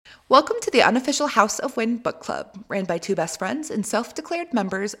Welcome to the Unofficial House of Wind book club, ran by two best friends and self-declared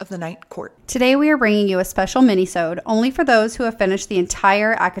members of the Night Court. Today we are bringing you a special minisode only for those who have finished the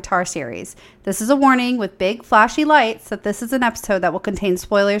entire ACOTAR series. This is a warning with big flashy lights that this is an episode that will contain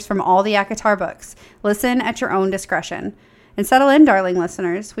spoilers from all the ACOTAR books. Listen at your own discretion. And settle in, darling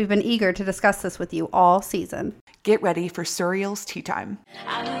listeners. We've been eager to discuss this with you all season. Get ready for Surial's tea time.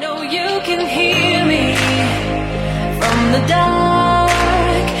 I know you can hear me from the dark.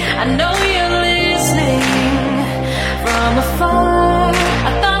 I know you're listening from afar.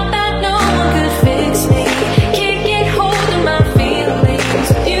 I thought that no one could fix me. Can't get hold of my feelings.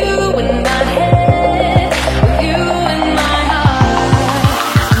 With you in my head, with you in my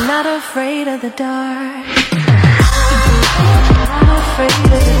heart. I'm not afraid of the dark. I'm not afraid of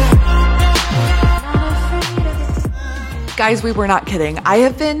the dark. Guys, we were not kidding. I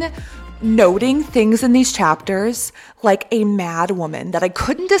have been noting things in these chapters like a mad woman that I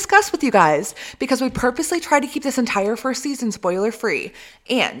couldn't discuss with you guys because we purposely tried to keep this entire first season spoiler free.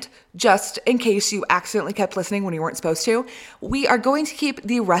 And just in case you accidentally kept listening when you weren't supposed to, we are going to keep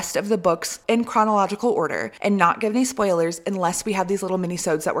the rest of the books in chronological order and not give any spoilers unless we have these little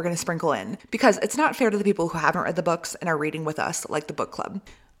minisodes that we're going to sprinkle in, because it's not fair to the people who haven't read the books and are reading with us like the book club,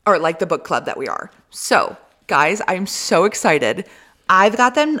 or like the book club that we are. So guys, I'm so excited. I've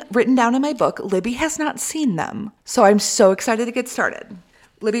got them written down in my book. Libby has not seen them, so I'm so excited to get started.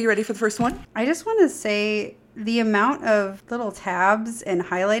 Libby, you ready for the first one? I just want to say the amount of little tabs and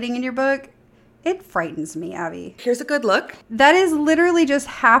highlighting in your book, it frightens me, Abby. Here's a good look. That is literally just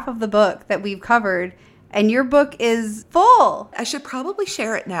half of the book that we've covered, and your book is full. I should probably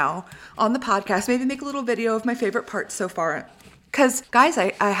share it now on the podcast, maybe make a little video of my favorite parts so far. Because, guys,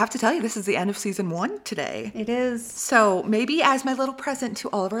 I have to tell you, this is the end of season 1 today. It is. So maybe as my little present to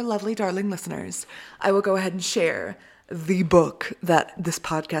all of our lovely, darling listeners, I will go ahead and share the book that this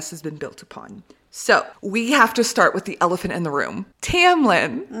podcast has been built upon. So we have to start with the elephant in the room.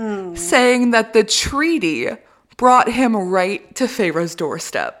 Tamlin saying that the treaty brought him right to Feyre's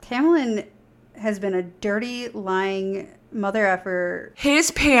doorstep. Tamlin has been a dirty, lying mother effer.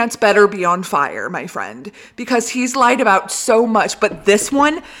 His pants better be on fire, my friend, because he's lied about so much, but this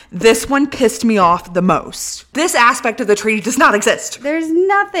one pissed me off the most. This aspect of the treaty does not exist. There's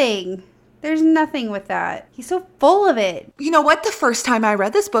nothing with that. He's so full of it. You know what? The first time I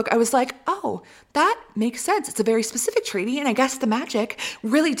read this book, I was like, oh, that makes sense. It's a very specific treaty, and I guess the magic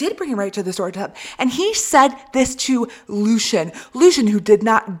really did bring him right to the doorstep. And he said this to Lucien, who did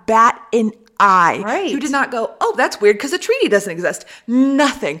not bat an eye. Right. Who did not go, oh, that's weird because a treaty doesn't exist.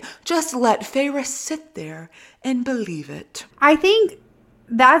 Nothing. Just let Feyre sit there and believe it. I think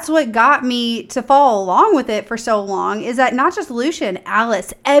that's what got me to follow along with it for so long, is that not just Lucien,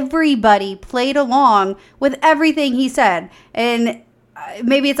 Alice, everybody played along with everything he said. And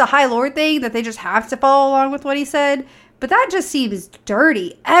maybe it's a High Lord thing that they just have to follow along with what he said, but that just seems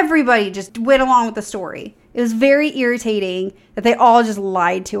dirty. Everybody just went along with the story. It was very irritating that they all just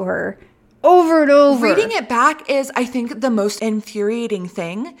lied to her over and over. Reading it back is, I think, the most infuriating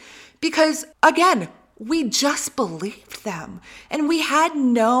thing because, again, we just believed them and we had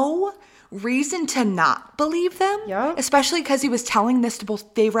no reason to not believe them. Yeah. Especially because he was telling this to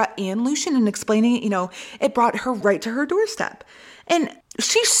both Feyre and Lucien and explaining it, it brought her right to her doorstep. And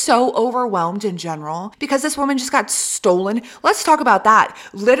she's so overwhelmed in general because this woman just got stolen. Let's talk about that.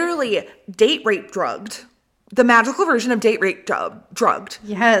 Literally date rape drugged. The magical version of date rape drugged.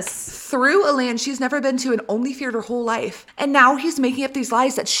 Yes. Through a land she's never been to and only feared her whole life. And now he's making up these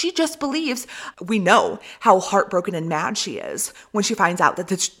lies that she just believes. We know how heartbroken and mad she is when she finds out that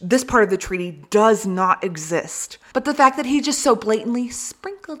this part of the treaty does not exist. But the fact that he just so blatantly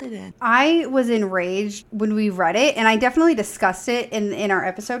sprinkled it in. I was enraged when we read it, and I definitely discussed it in our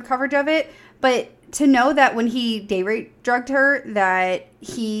episode coverage of it. But to know that when he date rape drugged her, that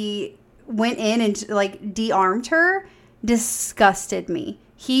he went in and de-armed her disgusted me.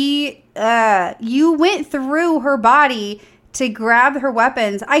 You went through her body to grab her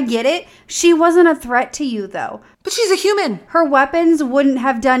weapons. I get it. She wasn't a threat to you though. But she's a human. Her weapons wouldn't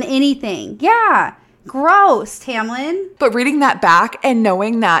have done anything. Yeah. Gross, Tamlin. But reading that back and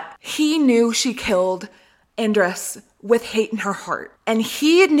knowing that he knew she killed Andress with hate in her heart. And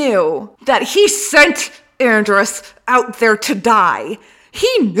he knew that he sent Andress out there to die.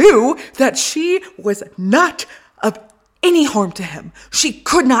 He knew that she was not of any harm to him. She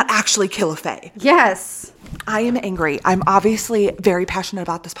could not actually kill a Fae. Yes. I am angry. I'm obviously very passionate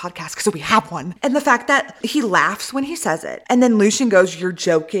about this podcast because we have one. And the fact that he laughs when he says it. And then Lucien goes, you're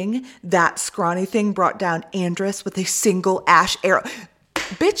joking? That scrawny thing brought down Andress with a single ash arrow.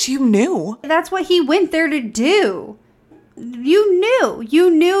 Bitch, you knew. That's what he went there to do. You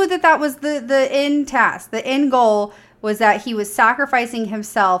knew that was the end task. The end goal was that he was sacrificing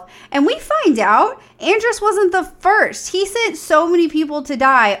himself. And we find out Andros wasn't the first. He sent so many people to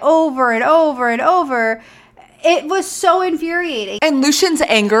die over and over and over. It was so infuriating. And Lucian's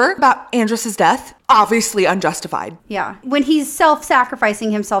anger about Andros' death, obviously unjustified. Yeah. When he's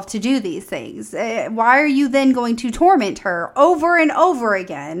self-sacrificing himself to do these things, why are you then going to torment her over and over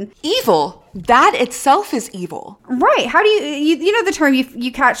again? Evil. That itself is evil. Right. How do you know the term,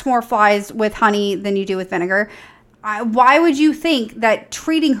 you catch more flies with honey than you do with vinegar? Why would you think that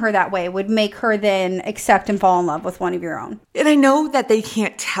treating her that way would make her then accept and fall in love with one of your own? And I know that they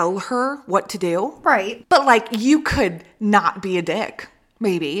can't tell her what to do. Right. But like, you could not be a dick.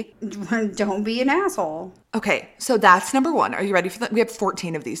 Maybe. Don't be an asshole. Okay, so that's number 1. Are you ready for that? We have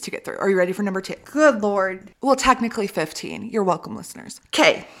 14 of these to get through. Are you ready for number 2? Good Lord. Well, technically 15. You're welcome, listeners.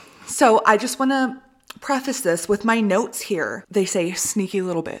 Okay, so I just want to preface this with my notes here. They say sneaky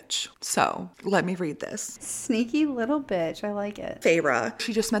little bitch. So let me read this. Sneaky little bitch. I like it. Feyre,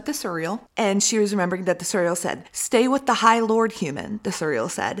 she just met the Surial, and she was remembering that the Surial said, "Stay with the High Lord, human," the Surial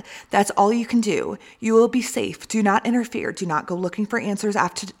said. "That's all you can do. You will be safe. Do not interfere. Do not go looking for answers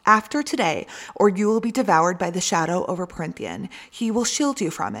after today, or you will be devoured by the shadow over Perinthian. He will shield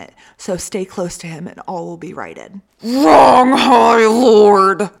you from it. So stay close to him and all will be righted." Wrong, High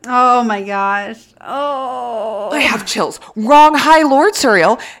Lord. Oh my gosh. Oh. I have chills. Wrong, High Lord,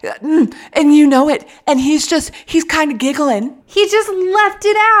 Surial. And you know it. And he's kind of giggling. He just left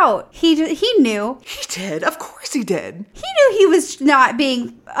it out. He knew. He did. Of course he did. He knew he was not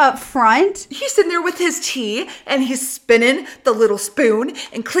being upfront. He's sitting there with his tea and he's spinning the little spoon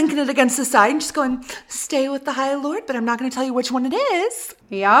and clinking it against the side and just going, "Stay with the High Lord, but I'm not going to tell you which one it is."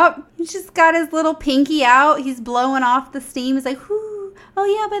 Yup. He's just got his little pinky out. He's blowing off the steam. He's like, "Whoo. Oh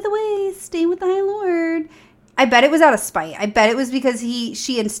yeah, by the way, stay with the High Lord." I bet it was out of spite. I bet it was because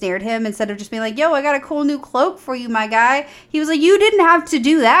she ensnared him instead of just being like, "Yo, I got a cool new cloak for you, my guy." He was like, "You didn't have to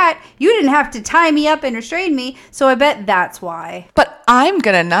do that. You didn't have to tie me up and restrain me." So I bet that's why. But I'm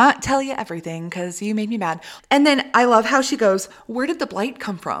gonna not tell you everything because you made me mad. And then I love how she goes, "Where did the blight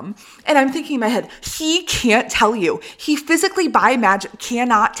come from?" And I'm thinking in my head, he can't tell you. He physically by magic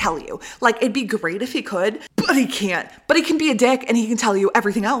cannot tell you. Like, it'd be great if he could, but he can't. But he can be a dick and he can tell you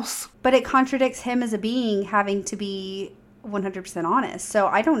everything else. But it contradicts him as a being having to be 100% honest. So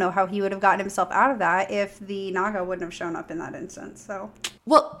I don't know how he would have gotten himself out of that if the Naga wouldn't have shown up in that instance. So,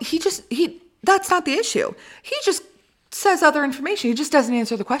 well, that's not the issue. He just says other information. He just doesn't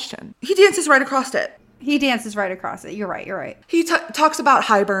answer the question. He dances right across it. You're right. He talks about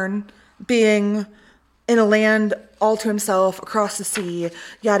Highburn being in a land all to himself across the sea,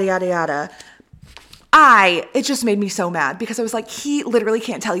 yada, yada, yada. It just made me so mad because I was like, he literally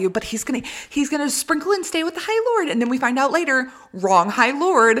can't tell you, but he's gonna sprinkle and stay with the High Lord. And then we find out later, wrong High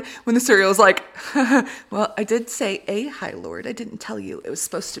Lord, when the Surial's like, "Well, I did say a High Lord. I didn't tell you it was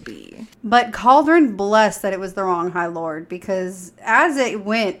supposed to be." But Cauldron blessed that it was the wrong High Lord, because as it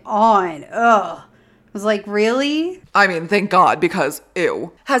went on, I was like, really? I mean, thank God, because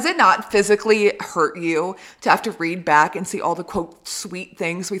ew. Has it not physically hurt you to have to read back and see all the, quote, sweet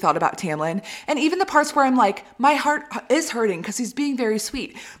things we thought about Tamlin? And even the parts where I'm like, my heart is hurting because he's being very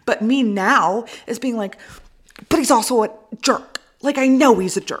sweet. But me now is being like, but he's also a jerk. Like, I know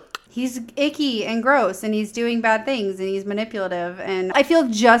he's a jerk. He's icky and gross, and he's doing bad things, and he's manipulative. And I feel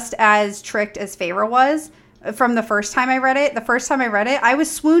just as tricked as Feyre was from the first time I read it. The first time I read it, I was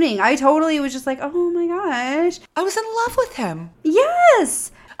swooning. I totally was just like, oh my gosh. I was in love with him.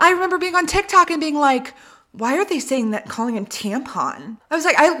 Yes. I remember being on TikTok and being like, why are they saying that, calling him tampon? I was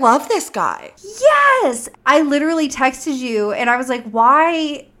like, I love this guy. Yes. I literally texted you and I was like,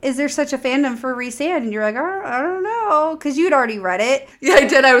 why is there such a fandom for Rhysand? And you're like, oh, I don't know. Because you'd already read it. Yeah, I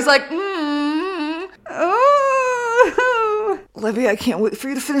did. I was like, Oh. Olivia, I can't wait for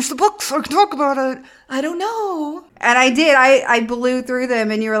you to finish the book so I can talk about it. I don't know. And I did. I blew through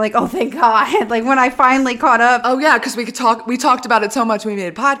them and you were like, oh, thank God. Like when I finally caught up. Oh, yeah, because we talked about it so much we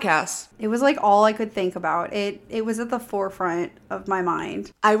made podcasts. It was like all I could think about. It was at the forefront of my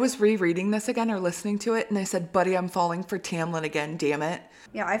mind. I was rereading this again or listening to it and I said, buddy, I'm falling for Tamlin again, damn it.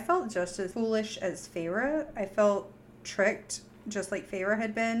 Yeah, I felt just as foolish as Feyre. I felt tricked just like Feyre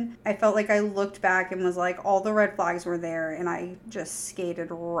had been. I felt like I looked back and was like, all the red flags were there and I just skated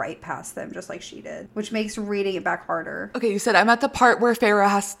right past them just like she did, which makes reading it back harder. Okay, you said I'm at the part where Feyre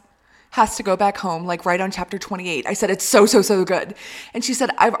has to go back home, like right on chapter 28. I said, it's so good. And she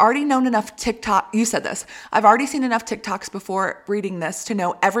said, I've already known enough TikTok. You said this. I've already seen enough TikToks before reading this to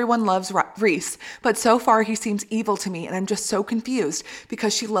know everyone loves Rhys, but so far he seems evil to me and I'm just so confused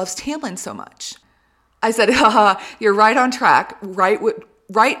because she loves Tamlin so much. I said, haha, you're right on track. Right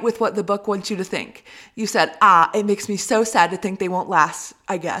with what the book wants you to think. You said, it makes me so sad to think they won't last,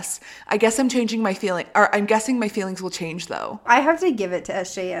 I guess. I guess I'm changing my feeling, or I'm guessing my feelings will change though. I have to give it to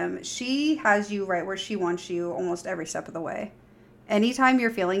SJM. She has you right where she wants you almost every step of the way. Anytime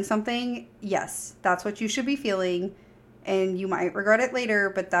you're feeling something, yes, that's what you should be feeling. And you might regret it later,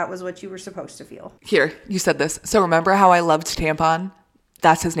 but that was what you were supposed to feel. Here, you said this. So remember how I loved Tampon?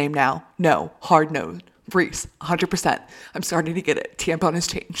 That's his name now. No, hard no. Reese, 100%. I'm starting to get it. Tampon has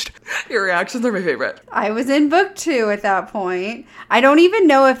changed. Your reactions are my favorite. I was in book 2 at that point. I don't even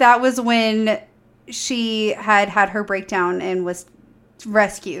know if that was when she had her breakdown and was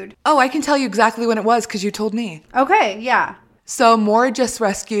rescued. Oh, I can tell you exactly when it was because you told me. Okay, yeah. So Moore just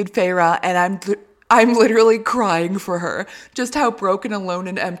rescued Feyre, and I'm literally crying for her. Just how broken, alone,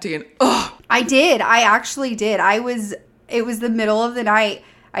 and empty, and ugh. I did. I actually did. It was the middle of the night,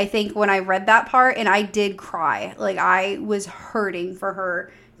 I think, when I read that part, and I did cry. Like, I was hurting for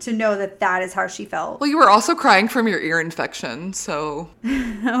her to know that is how she felt. Well, you were also crying from your ear infection, so.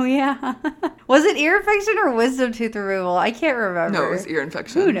 Oh, yeah. Was it ear infection or wisdom tooth removal? I can't remember. No, it was ear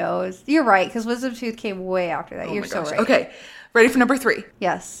infection. Who knows? You're right, because wisdom tooth came way after that. Oh You're my so gosh. right. Okay, ready for number 3?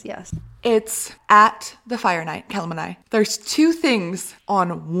 Yes. It's at the fire night, Callum and I. There's 2 things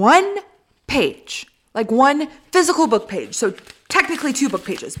on one page, like one physical book page. So technically 2 book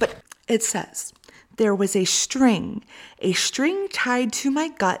pages, but it says, there was a string tied to my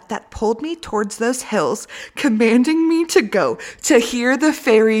gut that pulled me towards those hills, commanding me to go to hear the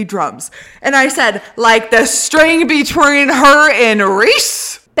fairy drums. And I said, like the string between her and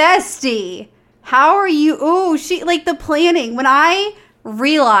Reese. Bestie, how are you? Oh, she, like the planning. When I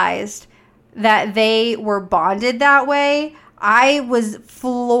realized that they were bonded that way, I was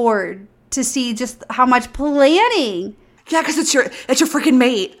floored to see just how much planning. Yeah, because it's your freaking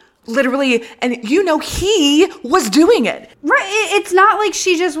mate. Literally, and you know he was doing it. Right. It's not like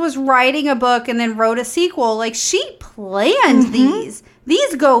she just was writing a book and then wrote a sequel. Like, she planned these.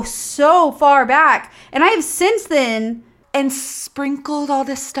 These go so far back. And I have since then... And sprinkled all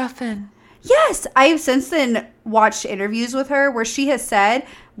this stuff in. Yes. I have since then watched interviews with her where she has said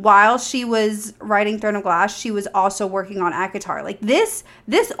while she was writing Throne of Glass, she was also working on ACOTAR. Like, this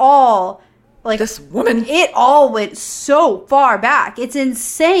all... Like, this woman. It all went so far back. It's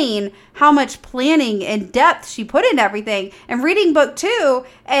insane how much planning and depth she put in everything. And reading book 2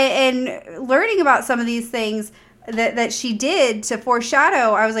 and learning about some of these things that she did to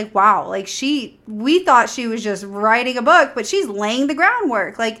foreshadow, I was like, wow, like we thought she was just writing a book, but she's laying the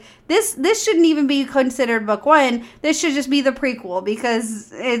groundwork. Like, this shouldn't even be considered book 1. This should just be the prequel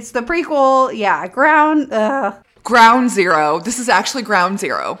because it's the prequel. Yeah, Ground zero. This is actually ground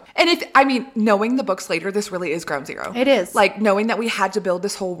zero. And knowing the books later, this really is ground zero. It is. Like, knowing that we had to build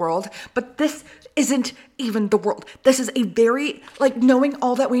this whole world, but this isn't even the world. This is a very, like, knowing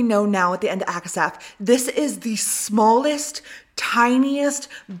all that we know now at the end of ACOTAR, this is the smallest, tiniest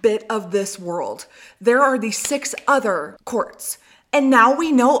bit of this world. There are these 6 other courts. And now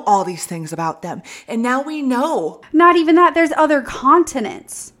we know all these things about them. And now we know. Not even that. There's other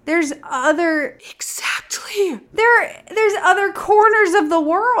continents. There's other... Exactly. There's other corners of the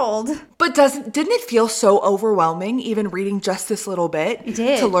world. But didn't it feel so overwhelming even reading just this little bit? It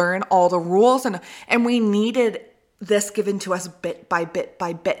did. To learn all the rules. And we needed this given to us bit by bit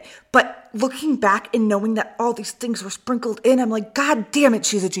by bit. But looking back and knowing that all these things were sprinkled in, I'm like, God damn it,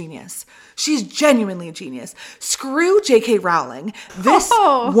 she's a genius. She's genuinely a genius. Screw J.K. Rowling. This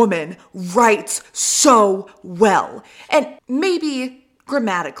woman writes so well. And maybe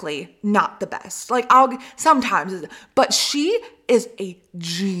grammatically not the best. Like, sometimes, but she is a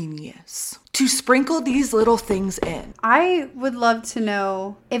genius to sprinkle these little things in. I would love to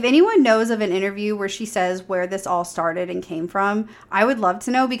know if anyone knows of an interview where she says where this all started and came from. I would love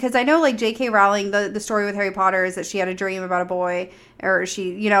to know, because I know, like, J.K. Rowling, the story with Harry Potter is that she had a dream about a boy, or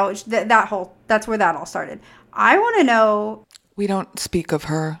she, that's where that all started. I want to know. We don't speak of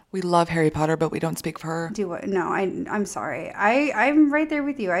her. We love Harry Potter, but we don't speak of her. No, I'm sorry. I'm right there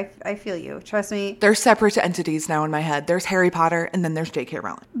with you. I feel you. Trust me. They're separate entities now in my head. There's Harry Potter, and then there's J.K.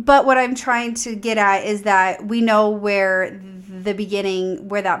 Rowling. But what I'm trying to get at is that we know where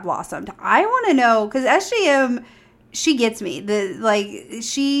where that blossomed. I want to know, because SJM, she gets me.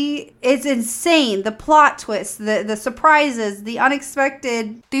 It's insane. The plot twists, the surprises, the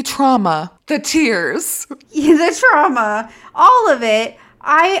unexpected. The trauma, the tears. The trauma, all of it.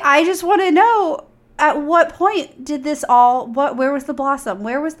 I just want to know, at what point did this all, where was the blossom?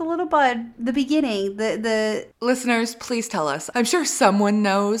 Where was the little bud? The beginning, the... Listeners, please tell us. I'm sure someone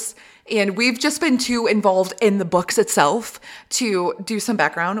knows, and we've just been too involved in the books itself to do some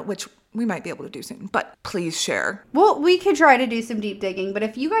background, which we might be able to do soon, but please share. Well, we could try to do some deep digging, but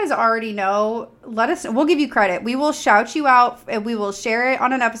if you guys already know, let us, we'll give you credit. We will shout you out and we will share it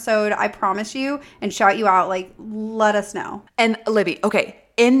on an episode, I promise you, and shout you out. Like, let us know. And Libby, okay,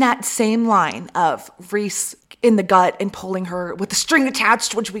 in that same line of Reese in the gut and pulling her with the string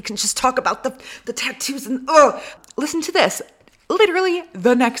attached, which we can just talk about the tattoos and, listen to this. Literally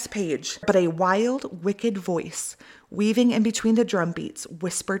the next page. But a wild, wicked voice, weaving in between the drum beats,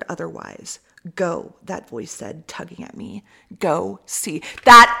 whispered otherwise. Go, that voice said, tugging at me. Go see.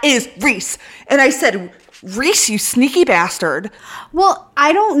 That is Reese. And I said, Reese, you sneaky bastard. Well,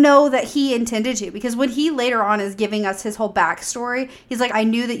 I don't know that he intended to, because when he later on is giving us his whole backstory, he's like, I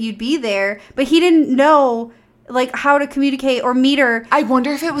knew that you'd be there, but he didn't know like how to communicate or meet her. I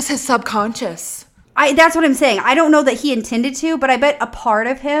wonder if it was his subconscious. That's what I'm saying. I don't know that he intended to, but I bet a part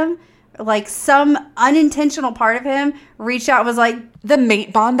of him, like some unintentional part of him, reached out and was like... The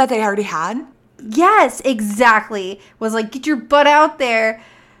mate bond that they already had? Yes, exactly. Was like, get your butt out there.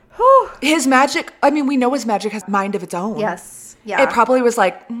 Whew. His magic, I mean, we know his magic has a mind of its own. Yes. Yeah. It probably was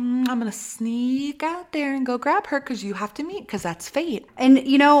like, I'm going to sneak out there and go grab her because you have to meet because that's fate. And,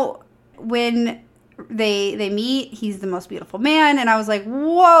 you know, when... They meet, he's the most beautiful man, and I was like,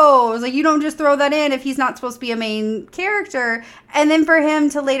 whoa. I was like, you don't just throw that in if he's not supposed to be a main character. And then for him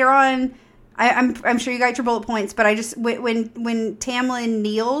to later on, I'm sure you got your bullet points, but I just, when Tamlin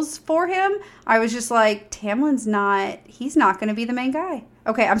kneels for him, I was just like, he's not going to be the main guy.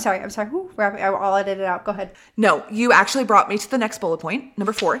 Okay, I'm sorry. Whew, I'll edit it out. Go ahead. No, you actually brought me to the next bullet point,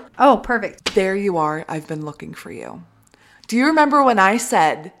 number 4. Oh, perfect. There you are. I've been looking for you. Do you remember when I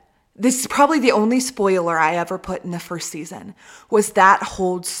said... This is probably the only spoiler I ever put in the first season, was that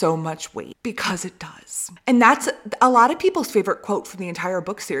holds so much weight, because it does. And that's a lot of people's favorite quote from the entire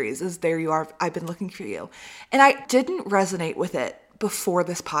book series is, there you are, I've been looking for you. And I didn't resonate with it before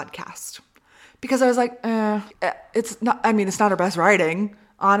this podcast because I was like, it's not her best writing.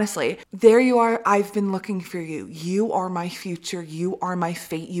 Honestly, there you are. I've been looking for you. You are my future. You are my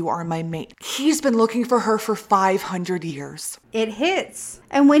fate. You are my mate. He's been looking for her for 500 years. It hits.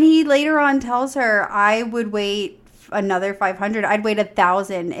 And when he later on tells her, I would wait another 500, I'd wait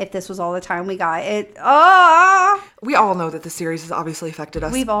 1,000 if this was all the time we got. We all know that the series has obviously affected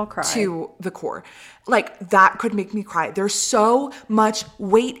us. We've all cried. To the core. Like, that could make me cry. There's so much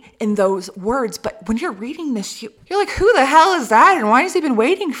weight in those words. But when you're reading this, you're like, who the hell is that? And why has he been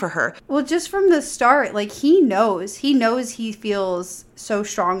waiting for her? Well, just from the start, like, he knows he feels so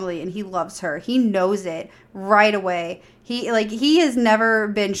strongly and he loves her. He knows it right away. He has never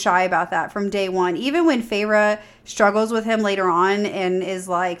been shy about that from day one. Even when Feyre struggles with him later on and is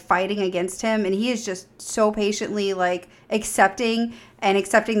like fighting against him, and he is just so patiently like accepting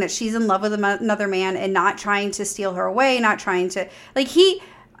that she's in love with another man and not trying to steal her away, not trying to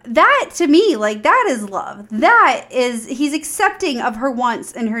that to me, like, that is love. He's accepting of her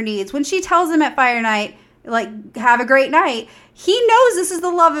wants and her needs. When she tells him at Fire Night, like, have a great night, he knows this is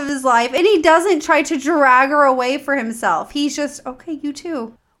the love of his life, and he doesn't try to drag her away for himself. He's just, okay, you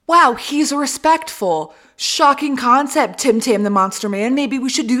too. Wow, he's respectful. Shocking concept, Tim Tam the Monster Man. Maybe we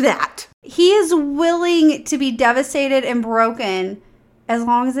should do that. He is willing to be devastated and broken as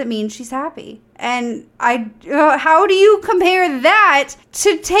long as it means she's happy. And how do you compare that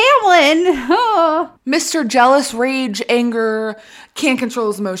to Tamlin? Mr. Jealous, rage, anger, can't control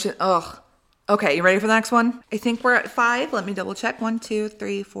his emotion. Ugh. Okay, you ready for the next one? I think we're at 5. Let me double check. 1, 2,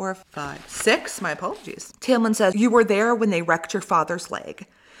 3, 4, 5, 6. My apologies. Tamlin says, you were there when they wrecked your father's leg.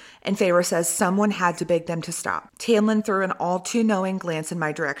 And Feyre says, someone had to beg them to stop. Tamlin threw an all-too-knowing glance in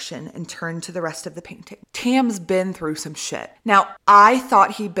my direction and turned to the rest of the painting. Tam's been through some shit. Now, I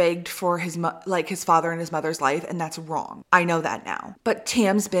thought he begged for his father and his mother's life, and that's wrong. I know that now. But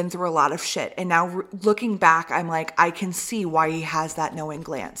Tam's been through a lot of shit. And now looking back, I'm like, I can see why he has that knowing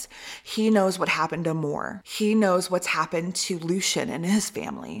glance. He knows what happened to Moore. He knows what's happened to Lucian and his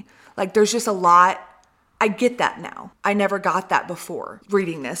family. Like, there's just a lot. I get that now. I never got that before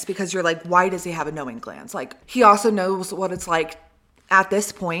reading this, because you're like, why does he have a knowing glance? Like, he also knows what it's like at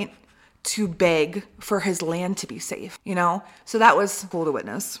this point to beg for his land to be safe, you know? So that was cool to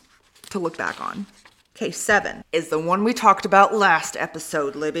witness, to look back on. Okay, 7 is the one we talked about last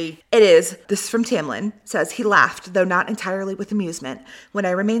episode, Libby. This is from Tamlin, says, he laughed, though not entirely with amusement. When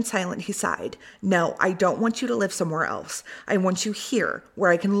I remained silent, he sighed. No, I don't want you to live somewhere else. I want you here, where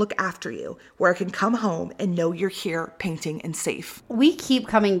I can look after you, where I can come home and know you're here, painting and safe. We keep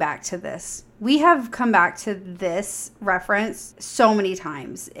coming back to this. We have come back to this reference so many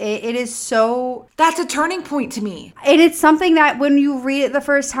times. It is so... That's a turning point to me. And it's something that when you read it the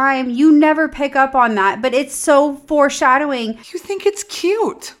first time, you never pick up on that. But it's so foreshadowing. You think it's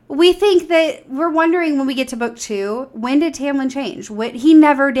cute. We think that we're wondering when we get to book 2, when did Tamlin change? He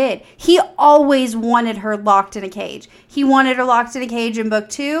never did. He always wanted her locked in a cage. He wanted her locked in a cage in book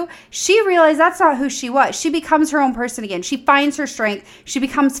 2. She realized that's not who she was. She becomes her own person again. She finds her strength. She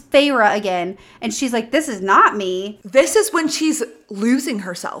becomes Feyre again. And she's like, this is not me. This is when she's losing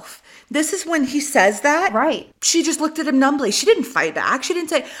herself. This is when he says that. Right. She just looked at him numbly. She didn't fight back. She didn't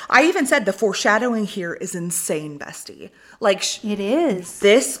say, I even said the foreshadowing here is insane, bestie. Like, it is.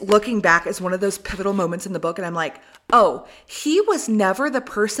 This, looking back, is one of those pivotal moments in the book. And I'm like, oh, he was never the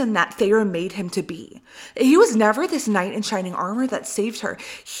person that Feyre made him to be. He was never this knight in shining armor that saved her.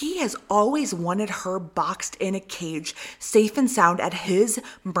 He has always wanted her boxed in a cage, safe and sound at his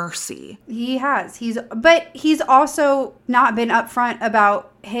mercy. He has. But he's also not been upfront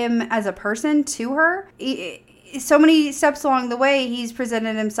about him as a person to her. So many steps along the way, he's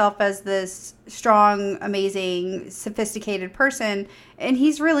presented himself as this strong, amazing, sophisticated person, and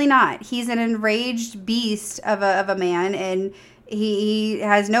he's really not. He's an enraged beast of a man, and he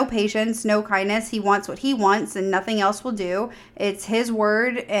has no patience, no kindness. He wants what he wants, and nothing else will do. It's his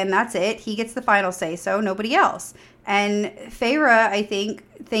word, and that's it. He gets the final say, so nobody else. And Feyre, I think,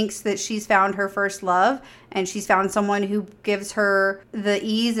 thinks that she's found her first love, and she's found someone who gives her the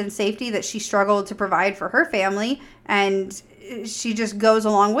ease and safety that she struggled to provide for her family, and she just goes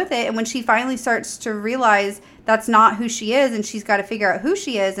along with it. And when she finally starts to realize that's not who she is, and she's got to figure out who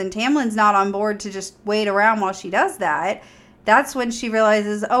she is, and Tamlin's not on board to just wait around while she does that, that's when she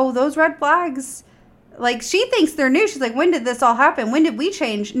realizes, oh, those red flags... Like, she thinks they're new. She's like, when did this all happen? When did we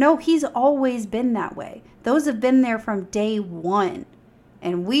change? No, he's always been that way. Those have been there from day one.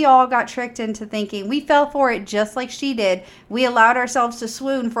 And we all got tricked into thinking we fell for it just like she did. We allowed ourselves to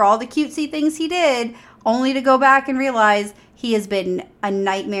swoon for all the cutesy things he did, only to go back and realize he has been a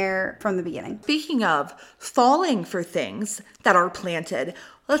nightmare from the beginning. Speaking of falling for things that are planted,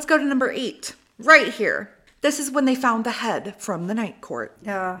 let's go to number 8. Right here. This is when they found the head from the night court.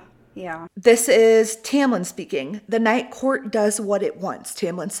 Yeah. This is Tamlin speaking. The night court does what it wants,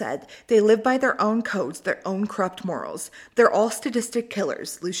 Tamlin said. They live by their own codes, their own corrupt morals. They're all sadistic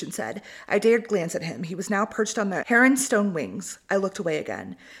killers, Lucian said. I dared glance at him. He was now perched on the heron-stone wings. I looked away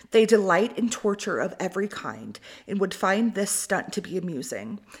again. They delight in torture of every kind and would find this stunt to be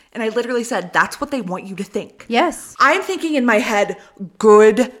amusing. And I literally said, that's what they want you to think. Yes. I'm thinking in my head,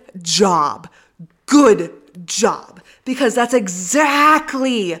 good job. Good job. Because that's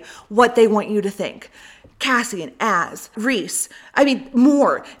exactly what they want you to think. Cassian, Az, Rhys, I mean,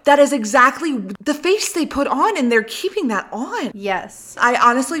 more. That is exactly the face they put on, and they're keeping that on. Yes. I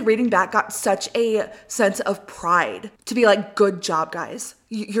honestly, reading back, got such a sense of pride to be like, good job, guys.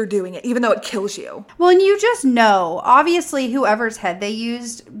 You're doing it, even though it kills you. Well, and you just know, obviously, whoever's head they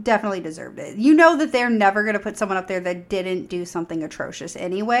used definitely deserved it. You know that they're never going to put someone up there that didn't do something atrocious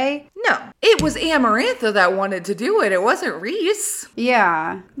anyway. No, it was Amarantha that wanted to do it. It wasn't Rhys.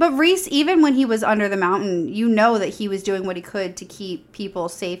 Yeah. But Rhys, even when he was under the mountain, you know that he was doing what he could to keep people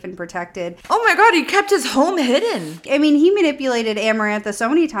safe and protected. Oh my God, he kept his home hidden. I mean, he manipulated Amarantha so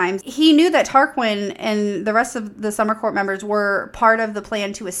many times. He knew that Tarquin and the rest of the Summer Court members were part of the plan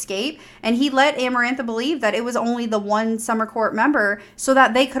to escape, and he let Amarantha believe that it was only the one Summer Court member so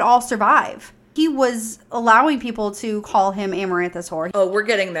that they could all survive. He was allowing people to call him Amarantha's whore. Oh, we're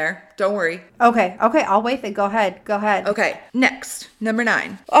getting there. Don't worry. Okay, I'll wait then. Go ahead. Okay, next, number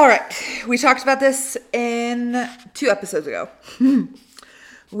 9. All right, we talked about this in 2 episodes ago.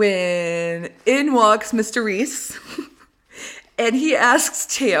 When in walks Mr. Rhys, and he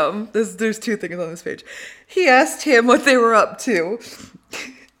asks Tam, there's 2 things on this page. He asked Tam what they were up to.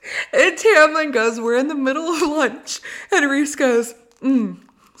 And Tamlin goes, we're in the middle of lunch. And Rhys goes,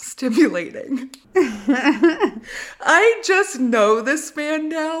 stimulating. I just know this man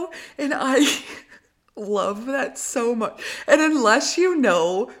now, and I love that so much. And unless you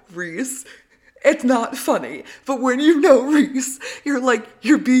know Rhys, it's not funny. But when you know Rhys, you're like,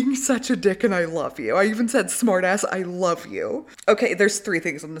 you're being such a dick and I love you. I even said smartass, I love you. Okay, there's 3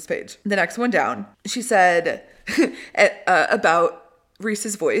 things on this page. The next one down, she said about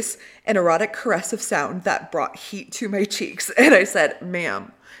Rhys's voice, an erotic caress of sound that brought heat to my cheeks. And I said,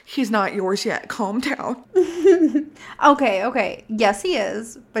 ma'am, He's not yours yet. Calm down. Okay. Yes, he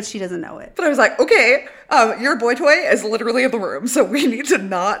is, but she doesn't know it. But I was like, okay, your boy toy is literally in the room, so we need to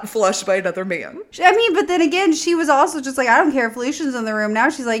not flush by another man. I mean, but then again, she was also just like, I don't care if Lucian's in the room. Now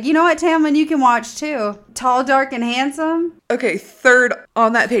she's like, you know what, Tamlin, you can watch too. Tall, dark, and handsome. Okay, third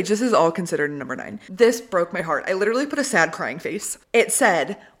on that page, this is all considered number 9. This broke my heart. I literally put a sad crying face. It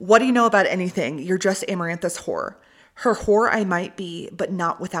said, what do you know about anything? You're just Amarantha's whore. Her whore I might be, but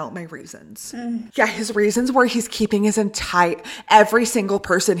not without my reasons. Yeah, his reasons were he's keeping every single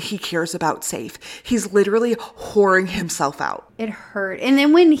person he cares about safe. He's literally whoring himself out. It hurt. And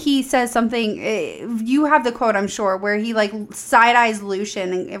then when he says something, you have the quote, I'm sure, where he like side-eyes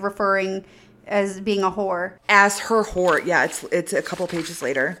Lucian and referring as being a whore. As her whore. Yeah, it's a couple pages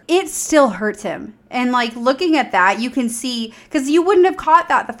later. It still hurts him. And like looking at that, you can see, because you wouldn't have caught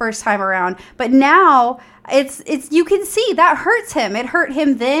that the first time around, but now it's you can see that hurts him. It hurt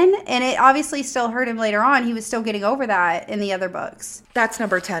him then, and it obviously still hurt him later on. He was still getting over that in the other books. That's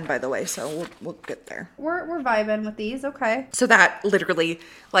number 10, by the way, so we'll get there. We're vibing with these, okay. So that literally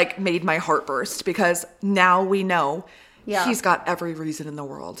like made my heart burst, because now we know he's got every reason in the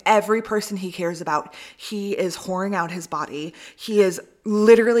world. Every person he cares about, he is whoring out his body. He is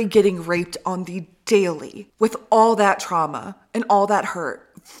literally getting raped on the daily with all that trauma and all that hurt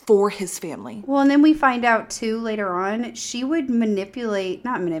for his family. Well, and then we find out too later on, she would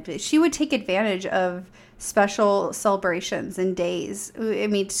she would take advantage of special celebrations and days. I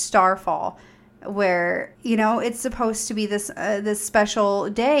mean, Starfall, where, you know, it's supposed to be this special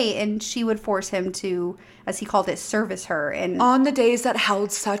day, and she would force him to, as he called it, service her. And on the days that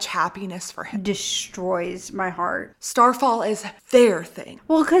held such happiness for him. Destroys my heart. Starfall is their thing.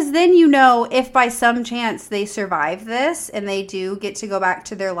 Well, because then, you know, if by some chance they survive this and they do get to go back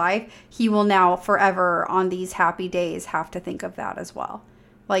to their life, he will now forever on these happy days have to think of that as well.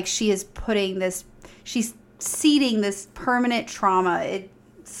 Like, she's seeding this permanent trauma.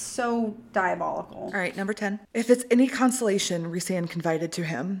 So diabolical. All right, number 10. If it's any consolation, Rhysand confided to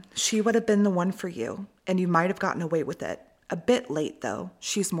him, she would have been the one for you, and you might have gotten away with it. A bit late, though.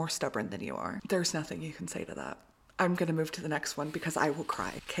 She's more stubborn than you are. There's nothing you can say to that. I'm going to move to the next one because I will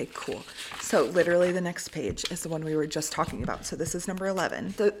cry. Okay, cool. So literally the next page is the one we were just talking about. So this is number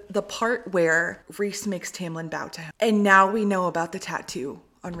 11. The part where Rhys makes Tamlin bow to him. And now we know about the tattoo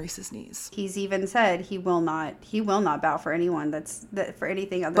on Rhys's knees. He's even said he will not bow for anyone for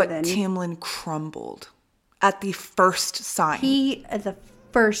anything other than. But Tamlin crumbled at the first sign.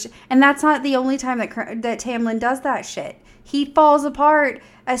 And that's not the only time that Tamlin does that shit. He falls apart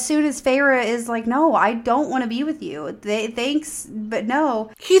as soon as Feyre is like, no, I don't want to be with you. Thanks, but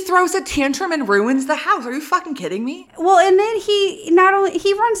no. He throws a tantrum and ruins the house. Are you fucking kidding me? Well, and then he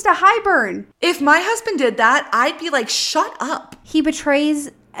runs to Hybern. If my husband did that, I'd be like, shut up. He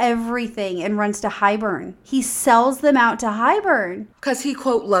betrays everything and runs to Hybern. He sells them out to Hybern. Because he,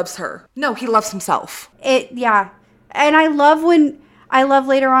 quote, loves her. No, he loves himself. Yeah. And I love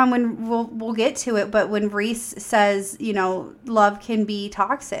later on when we'll get to it, but when Rhys says, you know, love can be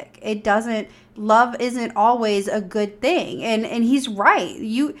toxic. Love isn't always a good thing. And he's right.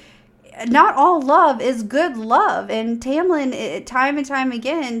 Not all love is good love. And Tamlin, time and time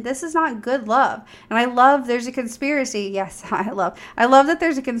again, this is not good love. And I love there's a conspiracy. Yes, I love that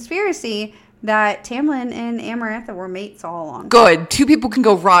there's a conspiracy that Tamlin and Amarantha were mates all along. Good. 2 people can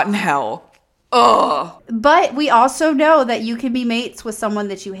go rot in hell. Ugh. But we also know that you can be mates with someone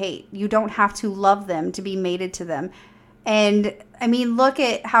that you hate. You don't have to love them to be mated to them. And, I mean, look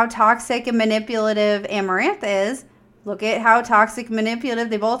at how toxic and manipulative Amarantha is. Look at how toxic and manipulative.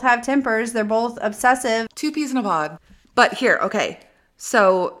 They both have tempers. They're both obsessive. 2 peas in a pod. But here, okay.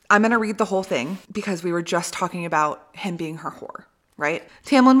 So I'm going to read the whole thing because we were just talking about him being her whore. Right?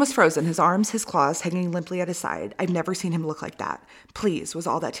 Tamlin was frozen, his arms, his claws hanging limply at his side. I've never seen him look like that. Please, was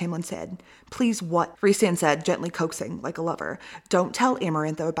all that Tamlin said. Please what? Rhysand said, gently coaxing, like a lover. Don't tell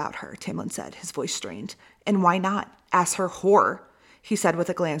Amarantha about her, Tamlin said, his voice strained. And why not? Ask her whore, he said with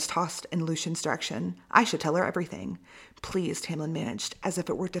a glance tossed in Lucian's direction. I should tell her everything. Please, Tamlin managed, as if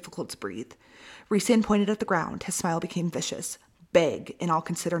it were difficult to breathe. Rhysand pointed at the ground. His smile became vicious. Beg, and I'll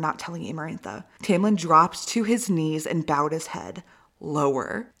consider not telling Amarantha. Tamlin dropped to his knees and bowed his head.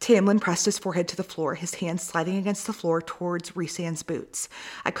 Lower. Tamlin pressed his forehead to the floor, his hands sliding against the floor towards Rhysand's boots.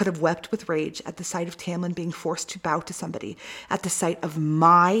 I could have wept with rage at the sight of Tamlin being forced to bow to somebody, at the sight of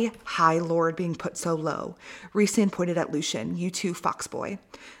my high lord being put so low. Rhysand pointed at Lucian. You too, foxboy.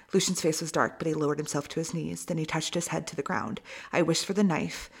 Lucian's face was dark, but he lowered himself to his knees. Then he touched his head to the ground. I wished for the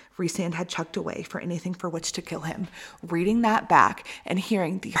knife Rhysand had chucked away, for anything for which to kill him. Reading that back and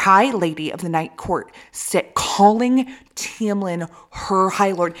hearing the High Lady of the Night Court calling Tamlin her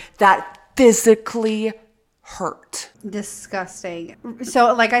High Lord, that physically hurt. Disgusting.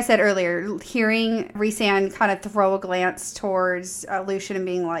 So, like I said earlier, hearing Rhysand kind of throw a glance towards Lucian and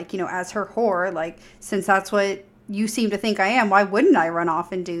being like, as her whore, like, since that's what you seem to think I am, why wouldn't I run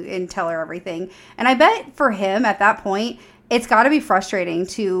off and tell her everything? And I bet for him at that point, it's got to be frustrating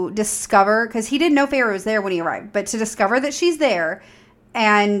to discover, because he didn't know Feyre was there when he arrived, but to discover that she's there,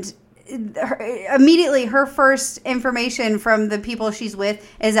 and immediately her first information from the people she's with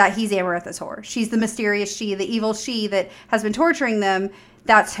is that he's Amarantha's whore. She's the mysterious she, the evil she that has been torturing them.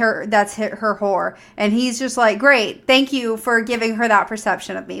 That's her whore. And he's just like, great, thank you for giving her that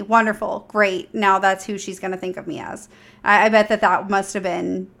perception of me. Wonderful, great. Now that's who she's going to think of me as. I bet that must have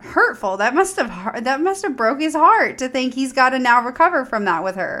been hurtful. That must have broke his heart to think he's got to now recover from that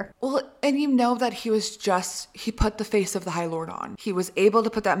with her. Well, and that he put the face of the High Lord on. He was able to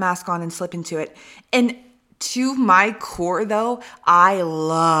put that mask on and slip into it. And to my core, though, I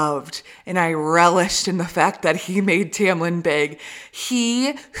loved and I relished in the fact that he made Tamlin big.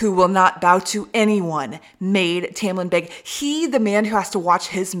 He who will not bow to anyone made Tamlin big. He, the man who has to watch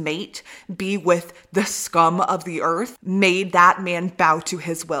his mate be with the scum of the earth, made that man bow to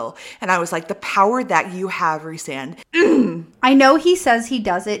his will. And I was like, the power that you have, Rhysand. I know he says he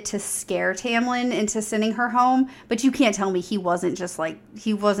does it to scare Tamlin into sending her home, but you can't tell me he wasn't just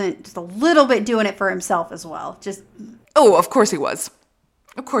a little bit doing it for himself as well. Oh, of course he was.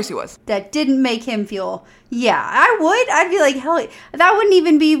 Of course he was. That didn't make him feel, I'd be like, hell, that wouldn't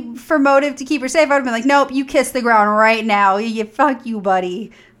even be for motive to keep her safe. I'd have been like, nope, you kiss the ground right now. Fuck you,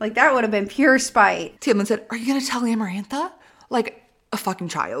 buddy. Like, that would have been pure spite. Tamlin said, are you going to tell Amarantha? Like a fucking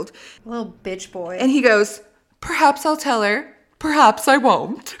child. Little bitch boy. And he goes, perhaps I'll tell her. Perhaps I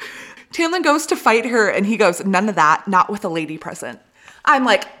won't. Tamlin goes to fight her and he goes, none of that, not with a lady present. I'm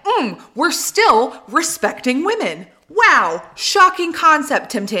like, we're still respecting women. Wow. Shocking concept,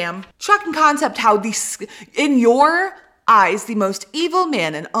 Tim Tam. Shocking concept how in your eyes, the most evil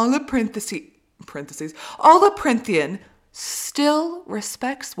man in all of all the Prynthian still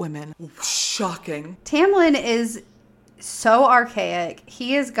respects women. Shocking. Tamlin is so archaic.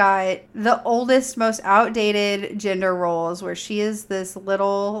 He has got the oldest, most outdated gender roles where she is this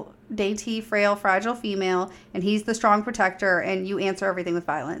little dainty, frail, fragile female and he's the strong protector and you answer everything with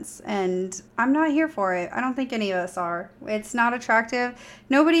violence. And I'm not here for it. I don't think any of us are. It's not attractive.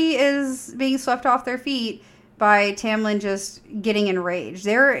 Nobody is being swept off their feet by Tamlin just getting enraged.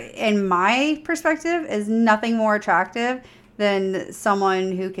 There, in my perspective, is nothing more attractive than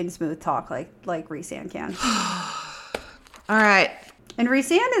someone who can smooth talk like Rhysand can. All right. And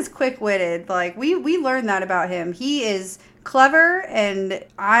Rhysand is quick-witted. Like, we learned that about him. He is clever, and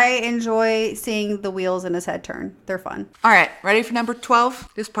I enjoy seeing the wheels in his head turn. They're fun. All right, ready for number 12?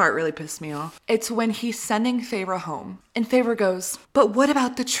 This part really pissed me off. It's when he's sending Feyre home. And Feyre goes, but what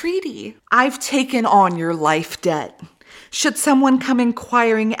about the treaty? I've taken on your life debt. Should someone come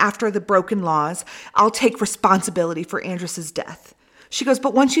inquiring after the broken laws, I'll take responsibility for Andros's death. She goes,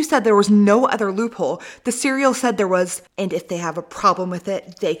 but once you said there was no other loophole, the Surial said there was, and if they have a problem with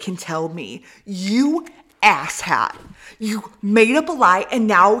it, they can tell me. You asshat. You made up a lie and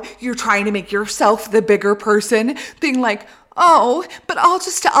now you're trying to make yourself the bigger person, being like, oh, but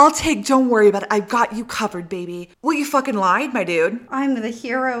I'll take, don't worry about it. I've got you covered, baby. Well, you fucking lied, my dude. I'm the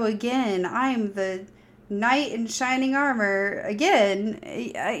hero again. I'm the knight in shining armor again.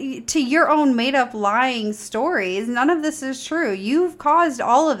 To your own made up lying stories, none of this is true. You've caused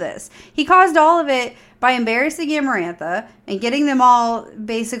all of this. He caused all of it by embarrassing Amarantha and getting them all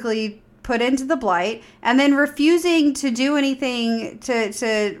basically put into the blight and then refusing to do anything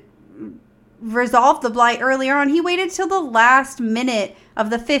to resolve the blight earlier on. He waited till the last minute of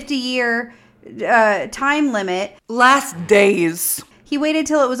the 50-year time limit. Last days. He waited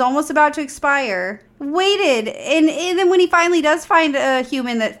till it was almost about to expire. Waited. And then when he finally does find a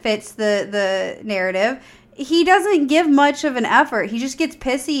human that fits the narrative, he doesn't give much of an effort. He just gets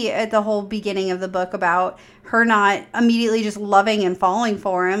pissy at the whole beginning of the book about her not immediately just loving and falling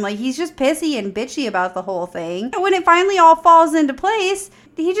for him. Like, he's just pissy and bitchy about the whole thing. And when it finally all falls into place,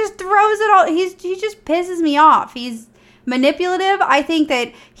 he just throws it all. He just pisses me off. He's manipulative. I think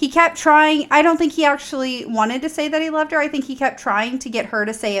that he kept trying. I don't think he actually wanted to say that he loved her. I think he kept trying to get her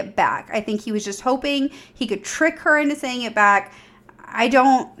to say it back. I think he was just hoping he could trick her into saying it back. I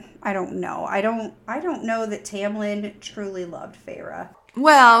don't know. I don't know that Tamlin truly loved Feyre.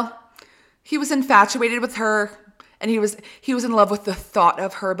 Well, he was infatuated with her And he was in love with the thought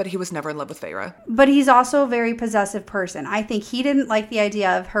of her, but he was never in love with Feyre. But he's also a very possessive person. I think he didn't like the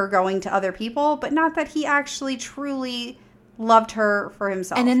idea of her going to other people, but not that he actually truly loved her for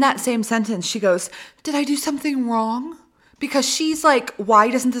himself. And in that same sentence, she goes, did I do something wrong? Because she's like, why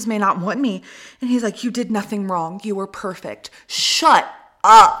doesn't this man not want me? And he's like, you did nothing wrong. You were perfect. Shut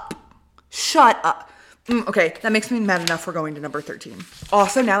up. Shut up. Okay, that makes me mad enough for going to number 13.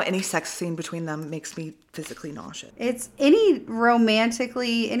 Also, now any sex scene between them makes me physically nauseous. It's anything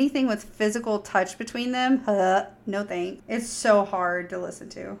with physical touch between them, no thanks. It's so hard to listen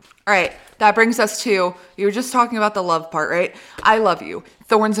to. All right, that brings us to, you were just talking about the love part, right? I love you,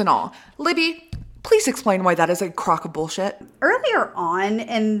 thorns and all. Libby, please explain why that is a crock of bullshit. Earlier on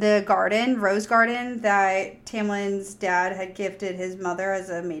in the rose garden that Tamlin's dad had gifted his mother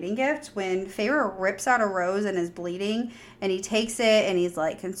as a mating gift, when Feyre rips out a rose and is bleeding, and he takes it and he's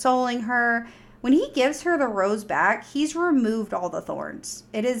like consoling her. When he gives her the rose back, he's removed all the thorns.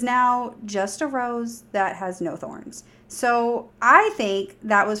 It is now just a rose that has no thorns. So I think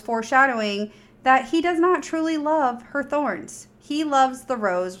that was foreshadowing that he does not truly love her thorns. He loves the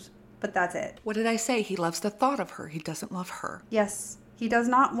rose, but that's it. What did I say? He loves the thought of her. He doesn't love her. Yes, he does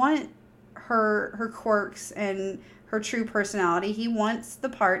not want her quirks and her true personality. He wants the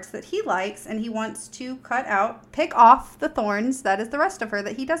parts that he likes, and he wants to pick off the thorns. That is the rest of her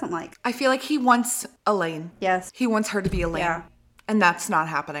that he doesn't like. I feel like he wants Elaine. Yes. He wants her to be Elaine. Yeah. And that's not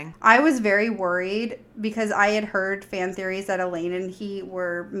happening. I was very worried because I had heard fan theories that Elaine and he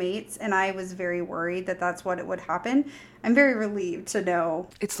were mates, and I was very worried that that's what it would happen. I'm very relieved to know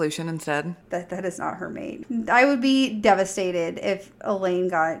it's Lucien instead. That is not her mate. I would be devastated if Elaine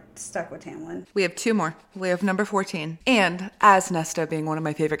got stuck with Tamlin. We have 2 more. We have number 14. And as Nesta being one of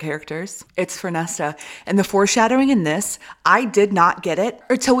my favorite characters, it's for Nesta. And the foreshadowing in this, I did not get it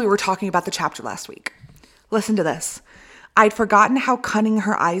until we were talking about the chapter last week. Listen to this. I'd forgotten how cunning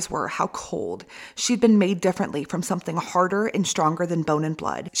her eyes were, how cold. She'd been made differently from something harder and stronger than bone and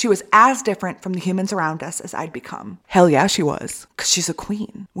blood. She was as different from the humans around us as I'd become. Hell yeah, she was. Because she's a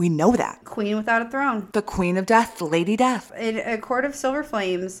queen. We know that. Queen without a throne. The Queen of Death, the Lady Death. In A Court of Silver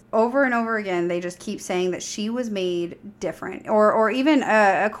Flames, over and over again, they just keep saying that she was made different. Or even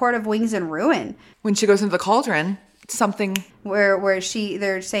A Court of Wings and Ruin. When she goes into the cauldron, something... Where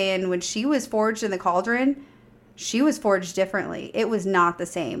they're saying when she was forged in the cauldron... She was forged differently. It was not the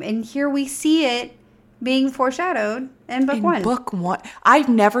same. And here we see it being foreshadowed in book 1. Book 1. I've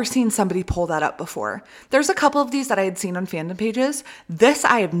never seen somebody pull that up before. There's a couple of these that I had seen on fandom pages. This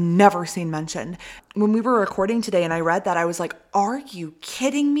I have never seen mentioned. When we were recording today and I read that, I was like, are you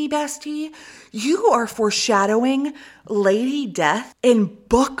kidding me, bestie? You are foreshadowing Lady Death in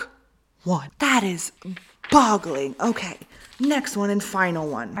book 1. That is boggling. Okay. Next one and final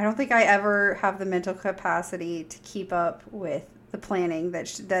one. I don't think I ever have the mental capacity to keep up with the planning that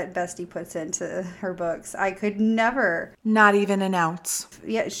Bestie puts into her books. I could never. Not even an ounce.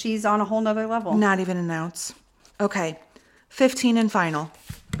 Yeah, she's on a whole nother level. Not even an ounce. Okay, 15 and final.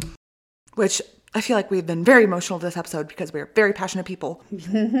 Which I feel like we've been very emotional this episode because we are very passionate people.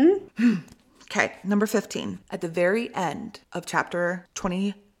 Okay, number 15. At the very end of chapter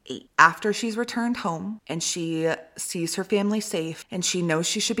 28, after she's returned home and she sees her family safe and she knows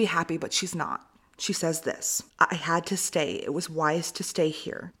she should be happy, but she's not. She says this, I had to stay. It was wise to stay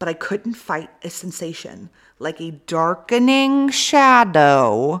here, but I couldn't fight a sensation like a darkening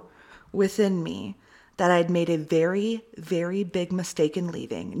shadow within me that I'd made a very, very big mistake in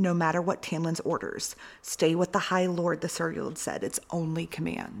leaving, no matter what Tamlin's orders. Stay with the High Lord, the Surial had said. It's only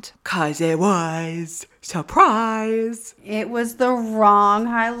command. 'Cause it was. Surprise. It was the wrong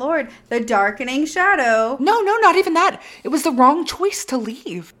High Lord. The darkening shadow. No, not even that. It was the wrong choice to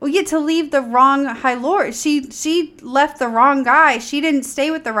leave. Well, yeah, to leave the wrong High Lord. She left the wrong guy. She didn't stay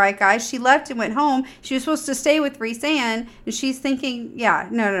with the right guy. She left and went home. She was supposed to stay with Rhys-Anne, and she's thinking,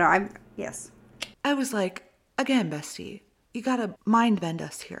 yes. I was like, again, bestie, you gotta mind bend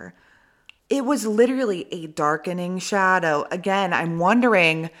us here. It was literally a darkening shadow. Again, I'm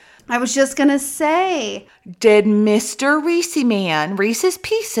wondering. I was just gonna say. Did Mr. Reese's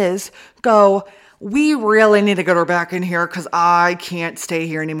Pieces go, we really need to get her back in here because I can't stay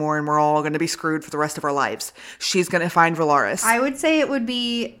here anymore and we're all going to be screwed for the rest of our lives. She's going to find Valaris. I would say it would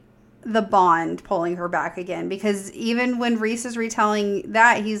be the bond pulling her back again, because even when Rhys is retelling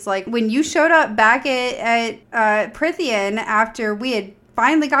that, he's like, when you showed up back at Prythian after we had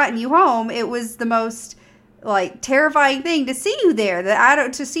finally gotten you home, it was the most like terrifying thing to see you there,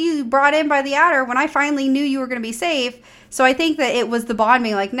 to see you brought in by the Adder when I finally knew you were going to be safe. So I think that it was the bond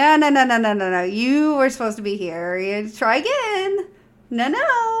being like, no, you were supposed to be here. You try again.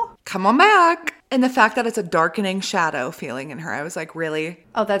 No. come on back. And the fact that it's a darkening shadow feeling in her, I was like, really?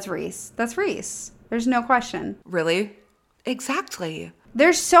 Oh, that's Reese. That's Reese. There's no question. Really? Exactly.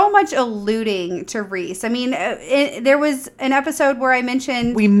 There's so much alluding to Reese. I mean, there was an episode where I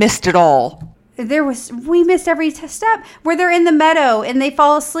mentioned... We missed it all. We missed every step where they're in the meadow and they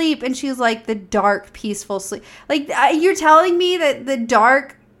fall asleep and she's like, the dark, peaceful sleep. Like, you're telling me that the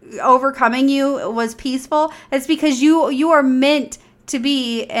dark overcoming you was peaceful? It's because you are meant to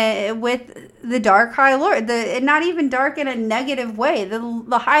be with the dark High Lord. Not even dark in a negative way.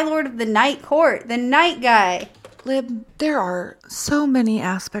 The High Lord of the Night Court. The night guy. Lib, there are so many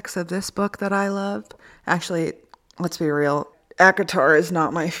aspects of this book that I love. Actually, let's be real. ACOTAR is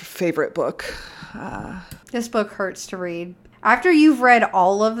not my favorite book. This book hurts to read. After you've read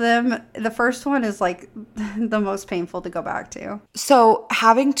all of them, the first one is like the most painful to go back to. So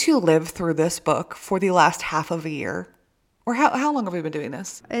having to live through this book for the last half of a year, or how long have we been doing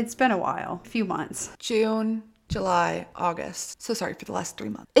this? It's been a while, a few months. June, July, August. So sorry for the last 3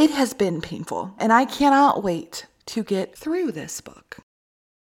 months. It has been painful, and I cannot wait to get through this book.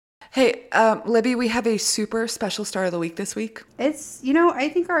 Hey, Libby, we have a super special star of the week this week. It's, I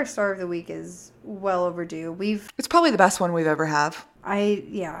think our star of the week is well overdue. It's probably the best one we've ever have.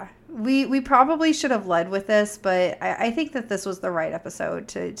 We probably should have led with this, but I think that this was the right episode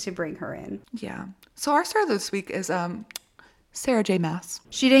to bring her in. Yeah. So our star this week is Sara J. Maas.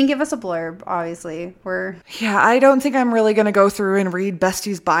 She didn't give us a blurb, obviously. Yeah, I don't think I'm really going to go through and read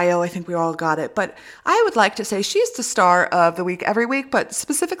Bestie's bio. I think we all got it. But I would like to say she's the star of the week every week, but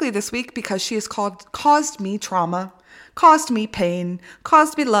specifically this week because she has caused me trauma, caused me pain,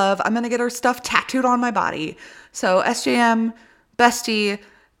 caused me love. I'm going to get her stuff tattooed on my body. So SJM, Bestie,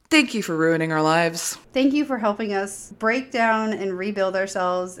 thank you for ruining our lives. Thank you for helping us break down and rebuild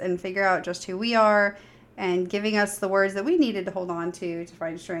ourselves and figure out just who we are, and giving us the words that we needed to hold on to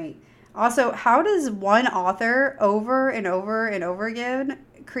find strength. Also, how does one author over and over and over again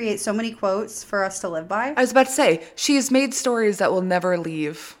create so many quotes for us to live by? I was about to say, she has made stories that will never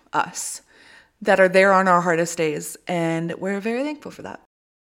leave us, that are there on our hardest days, and we're very thankful for that.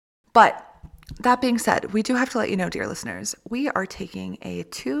 But that being said, we do have to let you know, dear listeners, we are taking a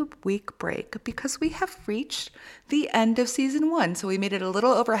 2-week break because we have reached the end of season 1. So we made it a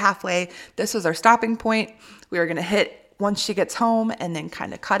little over halfway. This was our stopping point. We were going to hit once she gets home and then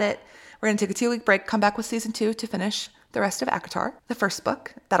kind of cut it. We're going to take a 2-week break, come back with season 2 to finish the rest of ACOTAR, the first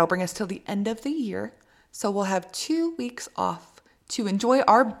book. That'll bring us till the end of the year. So we'll have 2 weeks off to enjoy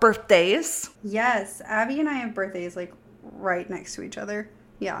our birthdays. Yes, Abby and I have birthdays like right next to each other.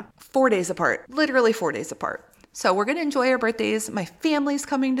 Yeah. 4 days apart, literally 4 days apart. So we're going to enjoy our birthdays. My family's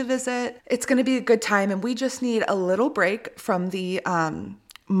coming to visit. It's going to be a good time. And we just need a little break from the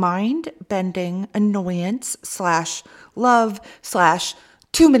mind-bending annoyance / love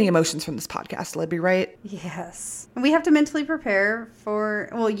 / too many emotions from this podcast, Libby, right? Yes. And we have to mentally prepare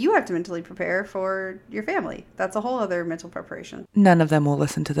you have to mentally prepare for your family. That's a whole other mental preparation. None of them will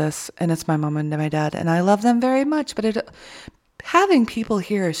listen to this. And it's my mom and my dad. And I love them very much. But having people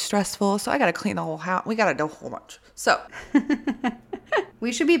here is stressful, so I got to clean the whole house. We got to do a whole bunch. So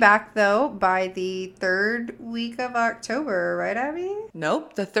we should be back, though, by the 3rd week of October, right, Abby?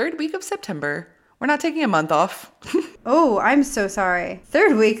 Nope, the 3rd week of September. We're not taking a month off. Oh, I'm so sorry.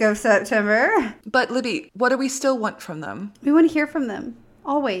 3rd week of September. But Libby, what do we still want from them? We want to hear from them.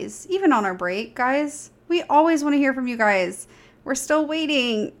 Always. Even on our break, guys. We always want to hear from you guys. We're still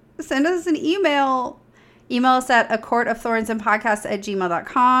waiting. Send us an email. Email us at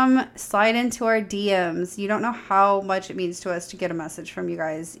acourtofthornsandpodcast@gmail.com. Slide into our DMs. You don't know how much it means to us to get a message from you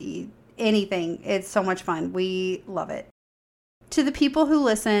guys. Anything. It's so much fun. We love it. To the people who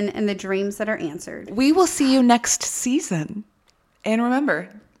listen and the dreams that are answered. We will see you next season. And remember,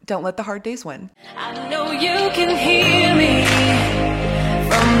 don't let the hard days win. I know you can hear me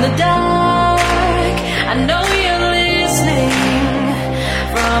from the dark. I know you're listening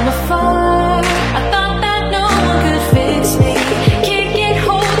from afar. I thought that no one could fix me. Can't get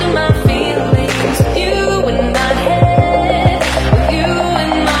hold of my feelings. With you in my head, with you in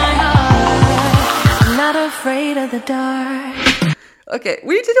my heart. I'm not afraid of the dark. Okay,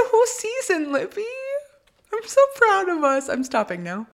 we did a whole season, Libby. I'm so proud of us. I'm stopping now.